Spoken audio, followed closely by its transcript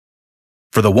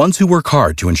For the ones who work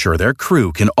hard to ensure their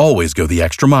crew can always go the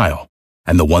extra mile,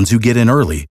 and the ones who get in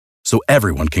early so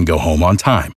everyone can go home on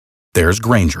time, there's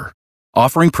Grainger,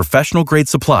 offering professional-grade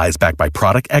supplies backed by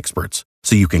product experts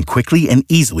so you can quickly and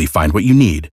easily find what you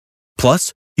need.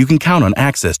 Plus, you can count on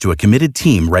access to a committed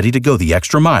team ready to go the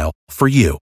extra mile for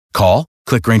you. Call,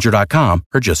 click Grainger.com,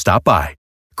 or just stop by.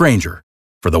 Grainger,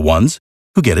 for the ones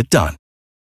who get it done.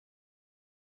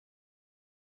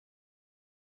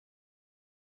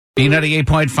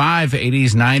 B98.5, 80s,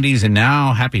 90s, and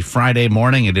now, happy Friday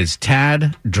morning. It is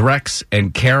Tad, Drex,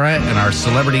 and Kara, and our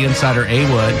celebrity insider,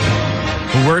 A-Wood,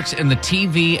 who works in the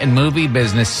TV and movie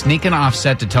business, sneaking off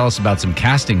set to tell us about some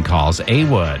casting calls.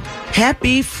 A-Wood.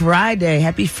 Happy Friday.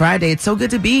 Happy Friday. It's so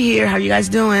good to be here. How are you guys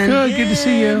doing? Good to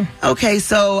see you. Okay,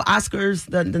 so Oscars,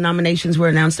 the nominations were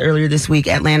announced earlier this week.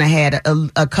 Atlanta had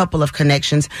a couple of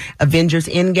connections. Avengers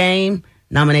Endgame,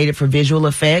 nominated for visual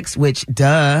effects, which,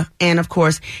 duh. And, of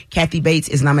course, Kathy Bates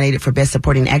is nominated for Best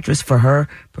Supporting Actress for her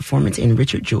performance in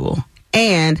Richard Jewell.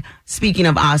 And speaking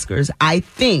of Oscars, I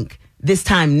think this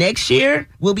time next year,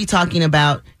 we'll be talking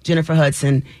about Jennifer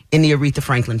Hudson in the Aretha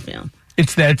Franklin film.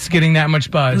 That's getting that much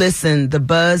buzz. Listen, the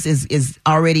buzz is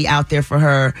already out there for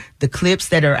her. The clips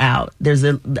that are out, there's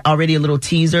already a little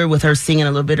teaser with her singing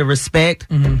a little bit of Respect.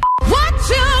 Mm-hmm. What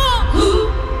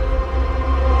you,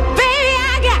 baby,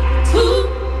 I got to.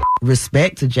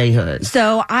 Respect to J. Hud.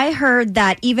 So I heard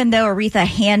that even though Aretha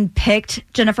handpicked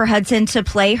Jennifer Hudson to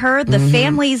play her, the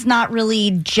family's not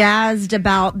really jazzed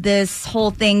about this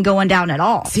whole thing going down at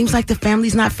all. Seems like the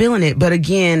family's not feeling it. But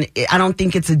again, I don't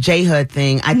think it's a J. Hud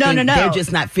thing. I think they're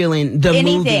just not feeling the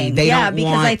movie. They don't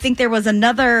because want... I think there was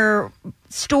another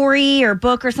story or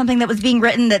book or something that was being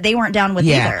written that they weren't down with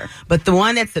either. But the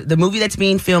one that's the movie that's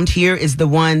being filmed here is the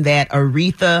one that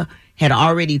Aretha had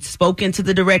already spoken to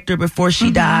the director before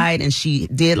she died, and she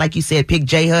did, like you said, pick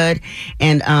J. Hud,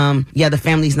 and the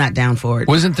family's not down for it.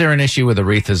 Wasn't there an issue with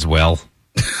Aretha's will?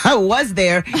 I was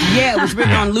there. Yeah, it was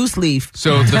written on loose leaf.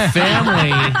 So the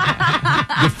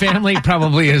family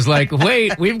probably is like,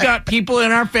 wait, we've got people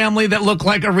in our family that look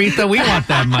like Aretha. We want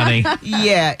that money.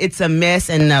 Yeah, it's a mess,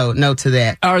 and no to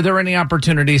that. Are there any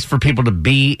opportunities for people to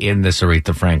be in this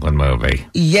Aretha Franklin movie?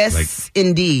 Yes,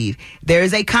 indeed. There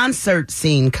is a concert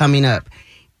scene coming up.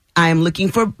 I am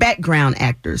looking for background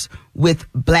actors with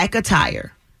black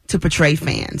attire to portray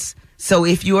fans. So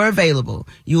if you are available,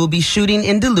 you will be shooting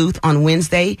in Duluth on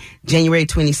Wednesday, January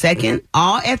 22nd.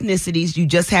 All ethnicities, you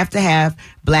just have to have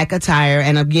black attire.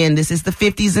 And again, this is the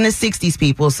 50s and the 60s,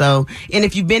 people. So, and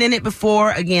if you've been in it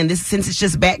before, again, since it's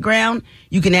just background,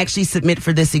 you can actually submit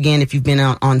for this again if you've been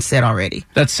on set already.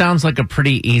 That sounds like a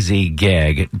pretty easy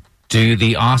gig. Do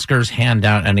the Oscars hand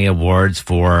out any awards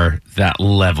for that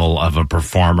level of a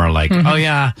performer? Like, oh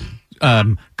yeah,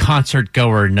 concert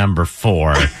goer number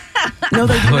 4. No,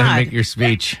 they do not. Make your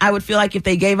speech. I would feel like if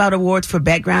they gave out awards for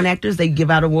background actors, they'd give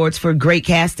out awards for great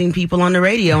casting people on the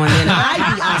radio, and then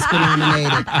I'd be Oscar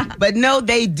nominated. But no,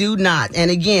 they do not. And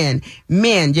again,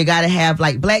 men, you got to have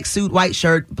like black suit, white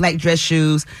shirt, black dress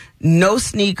shoes, no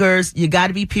sneakers. You got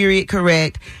to be period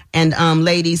correct. And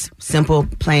ladies, simple,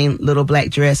 plain little black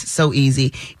dress. So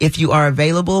easy. If you are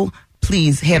available,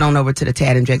 please head on over to the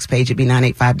Tad and Drex page at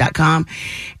B985.com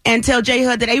and tell J.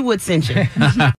 Hud that A-Wood sent you.